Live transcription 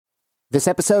This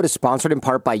episode is sponsored in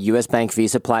part by U.S. Bank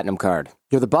Visa Platinum Card.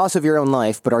 You're the boss of your own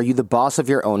life, but are you the boss of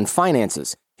your own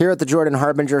finances? Here at the Jordan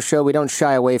Harbinger Show, we don't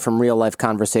shy away from real-life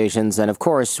conversations, and of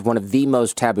course, one of the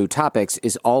most taboo topics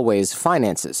is always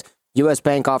finances. U.S.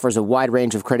 Bank offers a wide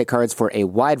range of credit cards for a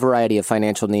wide variety of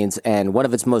financial needs, and one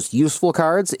of its most useful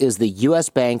cards is the U.S.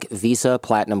 Bank Visa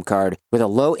Platinum Card. With a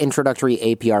low introductory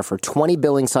APR for 20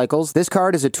 billing cycles, this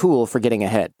card is a tool for getting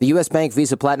ahead. The U.S. Bank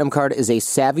Visa Platinum Card is a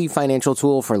savvy financial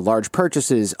tool for large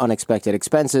purchases, unexpected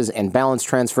expenses, and balance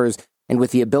transfers, and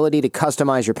with the ability to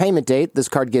customize your payment date, this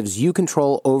card gives you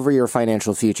control over your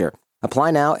financial future.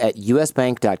 Apply now at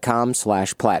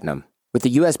usbank.com/platinum. With the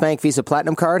U.S. Bank Visa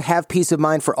Platinum Card, have peace of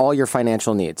mind for all your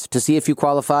financial needs. To see if you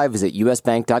qualify, visit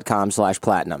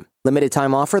usbank.com/platinum. Limited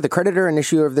time offer. The creditor and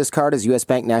issuer of this card is U.S.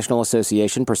 Bank National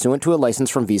Association, pursuant to a license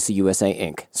from Visa USA,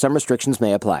 Inc. Some restrictions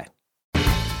may apply.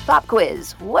 Pop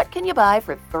quiz. What can you buy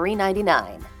for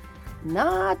 $3.99?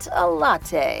 Not a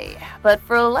latte. But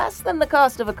for less than the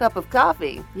cost of a cup of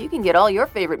coffee, you can get all your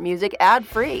favorite music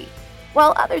ad-free.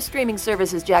 While other streaming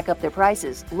services jack up their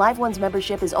prices, Live One's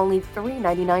membership is only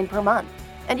 $3.99 per month,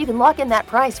 and you can lock in that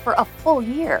price for a full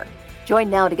year. Join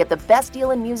now to get the best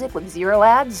deal in music with zero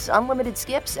ads, unlimited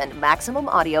skips, and maximum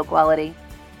audio quality.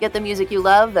 Get the music you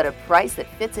love at a price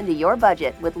that fits into your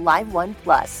budget with Live One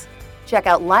Plus. Check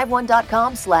out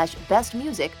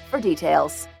liveone.com/bestmusic for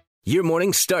details. Your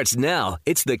morning starts now.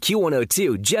 It's the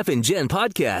Q102 Jeff and Jen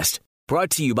podcast,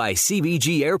 brought to you by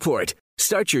CBG Airport.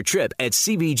 Start your trip at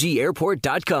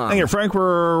CBGAirport.com. Hey, Frank,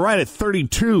 we're right at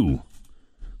 32.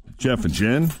 Jeff and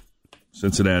Jen,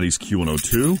 Cincinnati's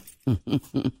Q102. Look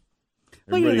at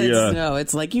that snow.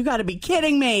 It's like, you got to be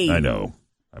kidding me. I know.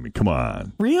 I mean, come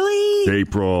on. Really? It's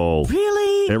April.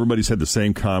 Really? Everybody's had the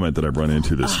same comment that I've run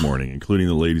into this morning, including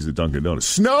the ladies at Dunkin' Donuts.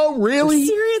 Snow, really?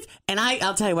 Serious? And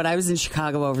I'll tell you what, I was in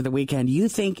Chicago over the weekend. You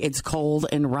think it's cold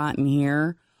and rotten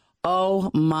here? Oh,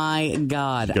 my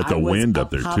God. You got the wind up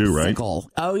there, too, right?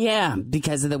 Oh, yeah,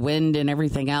 because of the wind and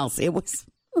everything else. It was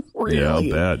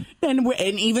really bad. And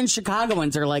even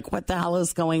Chicagoans are like, what the hell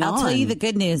is going on? I'll tell you the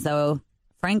good news, though.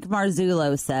 Frank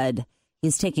Marzullo said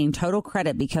he's taking total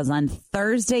credit because on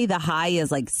Thursday, the high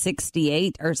is like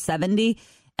 68 or 70.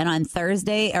 And on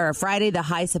Friday, the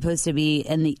high is supposed to be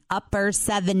in the upper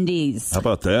 70s. How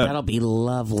about that? That'll be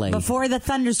lovely. Before the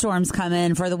thunderstorms come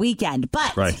in for the weekend.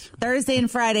 But Thursday and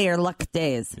Friday are luck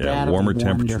days. Yeah, that'll warmer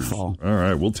temperatures. All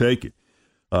right, we'll take it.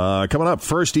 Coming up,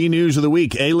 first E-News of the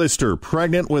week. A-lister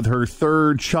pregnant with her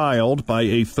third child by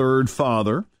a third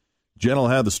father. Jen will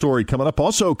have the story coming up.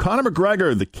 Also, Conor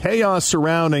McGregor, the chaos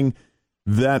surrounding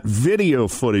that video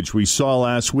footage we saw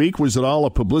last week. Was it all a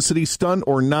publicity stunt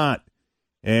or not?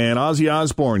 And Ozzy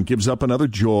Osbourne gives up another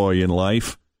joy in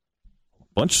life.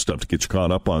 Bunch of stuff to get you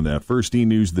caught up on that. First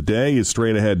E-News of the day is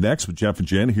straight ahead next with Jeff and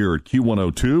Jen here at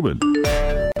Q102. But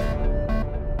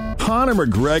Conor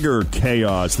McGregor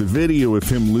chaos, the video of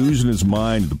him losing his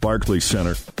mind at the Barclays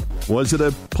Center. Was it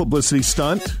a publicity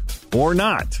stunt or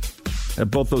not?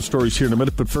 Have both those stories here in a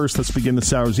minute. But first, let's begin the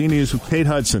Sour Z News with Kate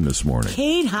Hudson this morning.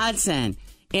 Kate Hudson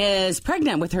is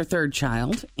pregnant with her third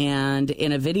child, and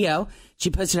in a video she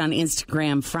posted on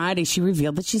Instagram Friday, she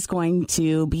revealed that she's going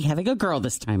to be having a girl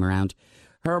this time around.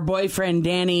 Her boyfriend,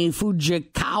 Danny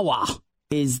Fujikawa,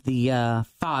 is the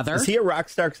father. Is he a rock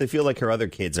star? Because I feel like her other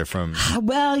kids are from...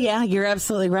 Well, yeah, you're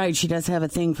absolutely right. She does have a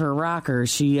thing for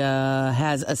rockers. She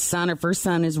has a son. Her first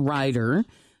son is Ryder,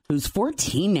 who's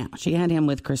 14 now. She had him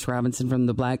with Chris Robinson from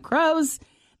the Black Crowes.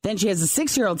 Then she has a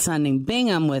 6-year-old son named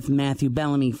Bingham with Matthew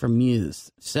Bellamy from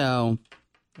Muse. So,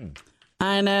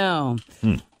 I know.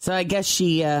 So I guess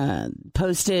she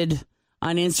posted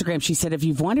on Instagram, she said, if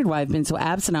you've wondered why I've been so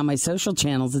absent on my social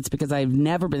channels, it's because I've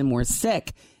never been more sick.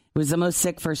 It was the most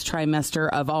sick first trimester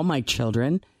of all my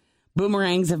children.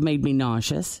 Boomerangs have made me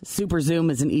nauseous. Super Zoom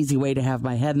is an easy way to have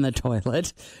my head in the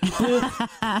toilet. Food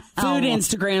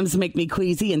Instagrams make me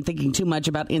queasy, and thinking too much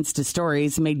about Insta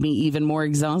stories made me even more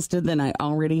exhausted than I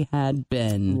already had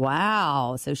been.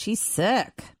 Wow. So she's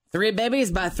sick. 3 babies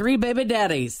by 3 baby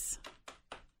daddies.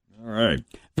 All right.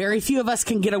 Very few of us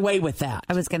can get away with that.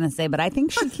 I was going to say, but I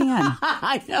think she can.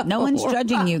 I know. No one's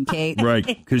judging you, Kate. Right,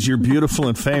 because you're beautiful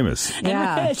and famous.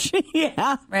 Yeah.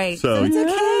 Yeah. Right. So it's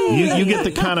okay. You get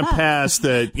the kind of pass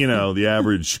that, the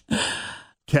average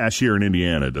cashier in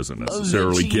Indiana doesn't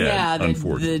necessarily get,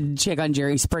 unfortunately. The chick on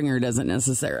Jerry Springer doesn't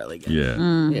necessarily get. Yeah.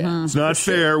 Mm-hmm. Yeah. It's not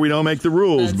fair. We don't make the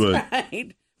rules, That's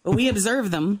right. But we observe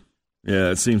them.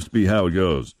 Yeah, it seems to be how it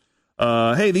goes.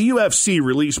 Hey, the UFC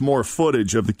released more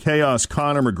footage of the chaos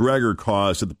Conor McGregor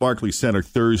caused at the Barclays Center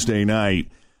Thursday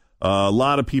night. A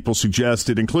lot of people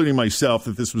suggested, including myself,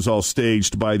 that this was all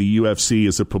staged by the UFC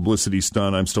as a publicity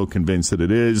stunt. I'm still convinced that it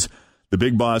is. The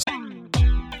big boss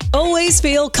Always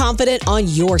feel confident on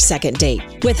your second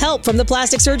date. With help from the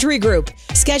Plastic Surgery Group.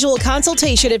 Schedule a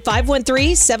consultation at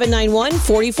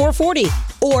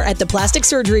 513-791-4440 or at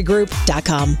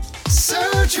theplasticsurgerygroup.com.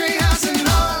 Surgery has an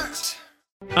art.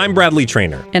 I'm Bradley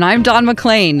Trainer. And I'm Don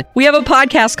McClain. We have a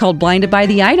podcast called Blinded by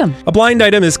the Item. A blind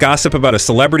item is gossip about a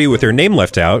celebrity with their name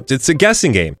left out. It's a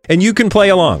guessing game, and you can play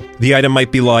along. The item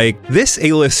might be like, this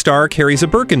A-list star carries a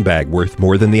Birkin bag worth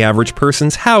more than the average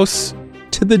person's house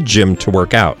to the gym to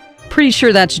work out. Pretty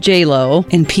sure that's J-Lo.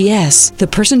 And P.S. the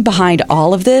person behind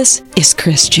all of this is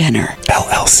Kris Jenner,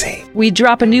 LLC. We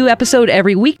drop a new episode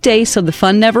every weekday so the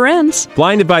fun never ends.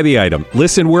 Blinded by the Item.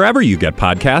 Listen wherever you get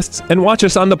podcasts and watch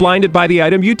us on the Blinded by the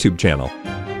Item YouTube channel.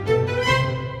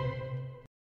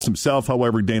 Himself,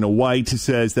 however, Dana White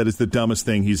says that is the dumbest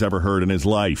thing he's ever heard in his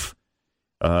life.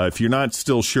 If you're not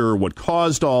still sure what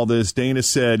caused all this, Dana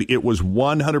said it was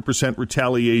 100%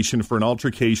 retaliation for an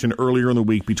altercation earlier in the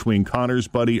week between Conor's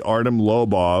buddy Artem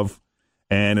Lobov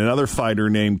and another fighter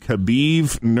named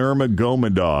Khabib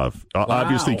Nurmagomedov. Wow.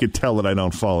 Obviously, you could tell that I don't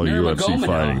follow UFC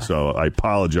fighting, so I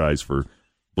apologize for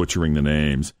butchering the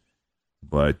names.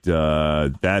 But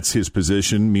that's his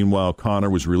position. Meanwhile, Conor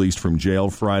was released from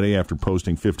jail Friday after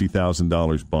posting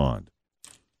 $50,000 bond.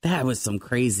 That was some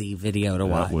crazy video to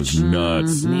watch. That was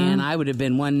nuts. Man, I would have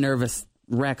been one nervous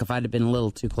wreck if I'd have been a little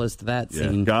too close to that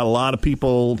scene. Got a lot of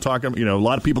people talking, a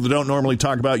lot of people that don't normally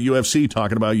talk about UFC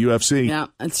talking about UFC. Yeah,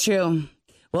 that's true.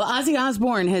 Well, Ozzy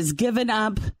Osbourne has given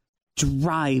up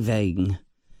driving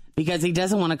because he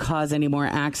doesn't want to cause any more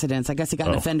accidents. I guess he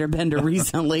got an fender bender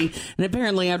recently, and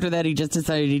apparently after that he just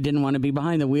decided he didn't want to be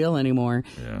behind the wheel anymore.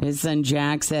 Yeah. His son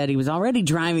Jack said he was already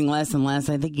driving less and less.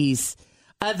 I think he's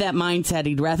of that mindset.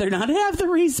 He'd rather not have the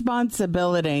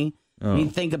responsibility. I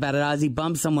mean, think about it. Ozzy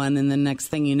bumps someone, and the next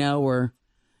thing you know, we're,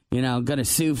 going to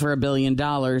sue for $1 billion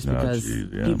because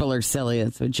people are silly.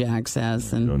 That's what Jack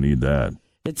says. And don't need that.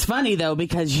 It's funny, though,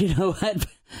 because you know what?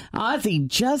 Ozzy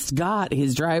just got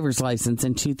his driver's license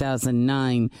in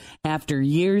 2009 after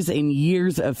years and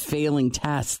years of failing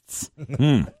tests.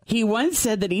 He once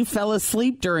said that he fell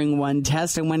asleep during one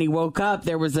test, and when he woke up,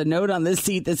 there was a note on the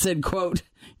seat that said, quote,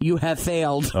 "You have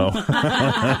failed."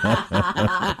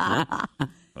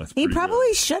 He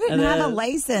probably shouldn't have a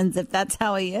license if that's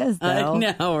how he is, though. I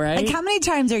know, right? Like, how many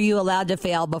times are you allowed to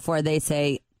fail before they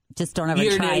say, just don't ever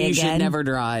try again? You should never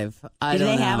drive. Do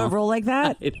they have a rule like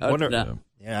that? I don't know.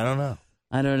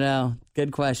 I don't know.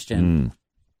 Good question.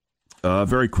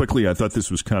 Very quickly, I thought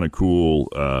this was kind of cool.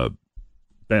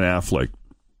 Ben Affleck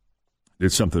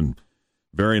did something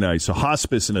very nice. A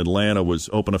hospice in Atlanta was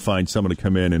open to find someone to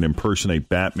come in and impersonate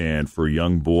Batman for a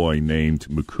young boy named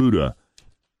Makuta,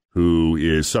 who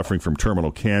is suffering from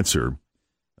terminal cancer.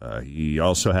 He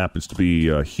also happens to be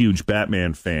a huge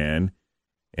Batman fan,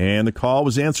 and the call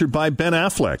was answered by Ben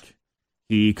Affleck.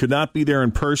 He could not be there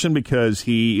in person because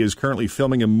he is currently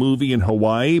filming a movie in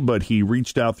Hawaii, but he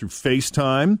reached out through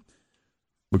FaceTime.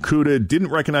 Makuta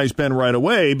didn't recognize Ben right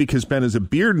away because Ben has a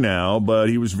beard now, but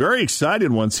he was very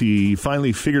excited once he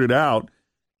finally figured it out.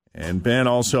 And Ben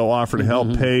also offered to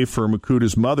help pay for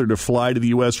Makuta's mother to fly to the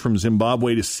U.S. from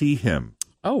Zimbabwe to see him.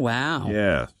 Oh, wow.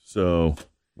 Yeah, so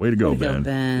way to go, Ben.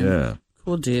 Yeah.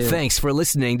 Cool dude. Thanks for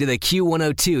listening to the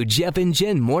Q102 Jeff and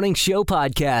Jen Morning Show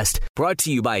podcast, brought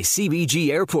to you by CBG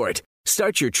Airport.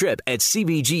 Start your trip at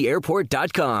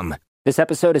CBGAirport.com. This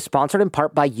episode is sponsored in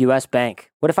part by U.S. Bank.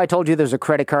 What if I told you there's a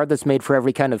credit card that's made for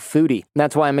every kind of foodie?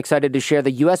 That's why I'm excited to share the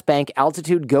U.S. Bank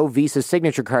Altitude Go Visa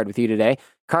Signature Card with you today.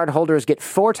 Card holders get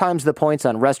 4 times the points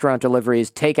on restaurant deliveries,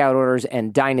 takeout orders,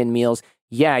 and dine-in meals.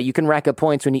 Yeah, you can rack up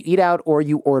points when you eat out or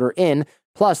you order in.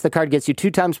 Plus, the card gets you 2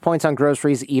 times points on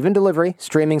groceries, even delivery,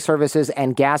 streaming services,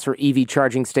 and gas or EV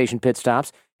charging station pit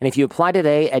stops. And if you apply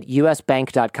today at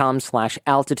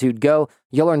usbank.com/altitudego,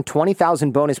 you'll earn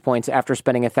 20,000 bonus points after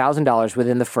spending $1,000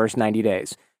 within the first 90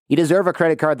 days. You deserve a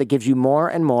credit card that gives you more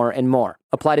and more and more.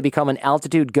 Apply to become an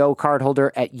Altitude Go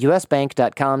cardholder at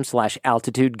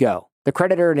usbank.com/altitudego. The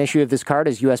creditor and issue of this card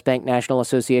is U.S. Bank National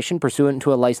Association, pursuant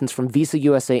to a license from Visa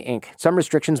USA, Inc. Some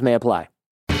restrictions may apply.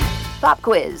 Pop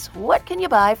quiz. What can you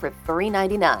buy for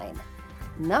 $3.99?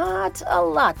 Not a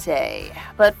latte,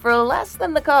 but for less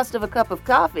than the cost of a cup of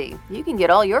coffee, you can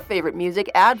get all your favorite music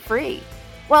ad-free.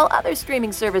 While other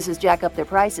streaming services jack up their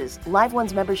prices, Live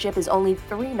One's membership is only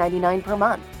 $3.99 per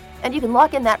month, and you can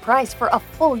lock in that price for a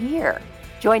full year.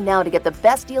 Join now to get the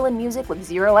best deal in music with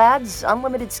 0 ads,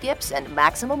 unlimited skips, and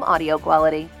maximum audio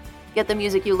quality. Get the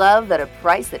music you love at a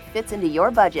price that fits into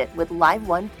your budget with Live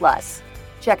One Plus.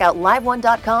 Check out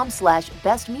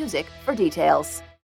liveone.com/bestmusic for details.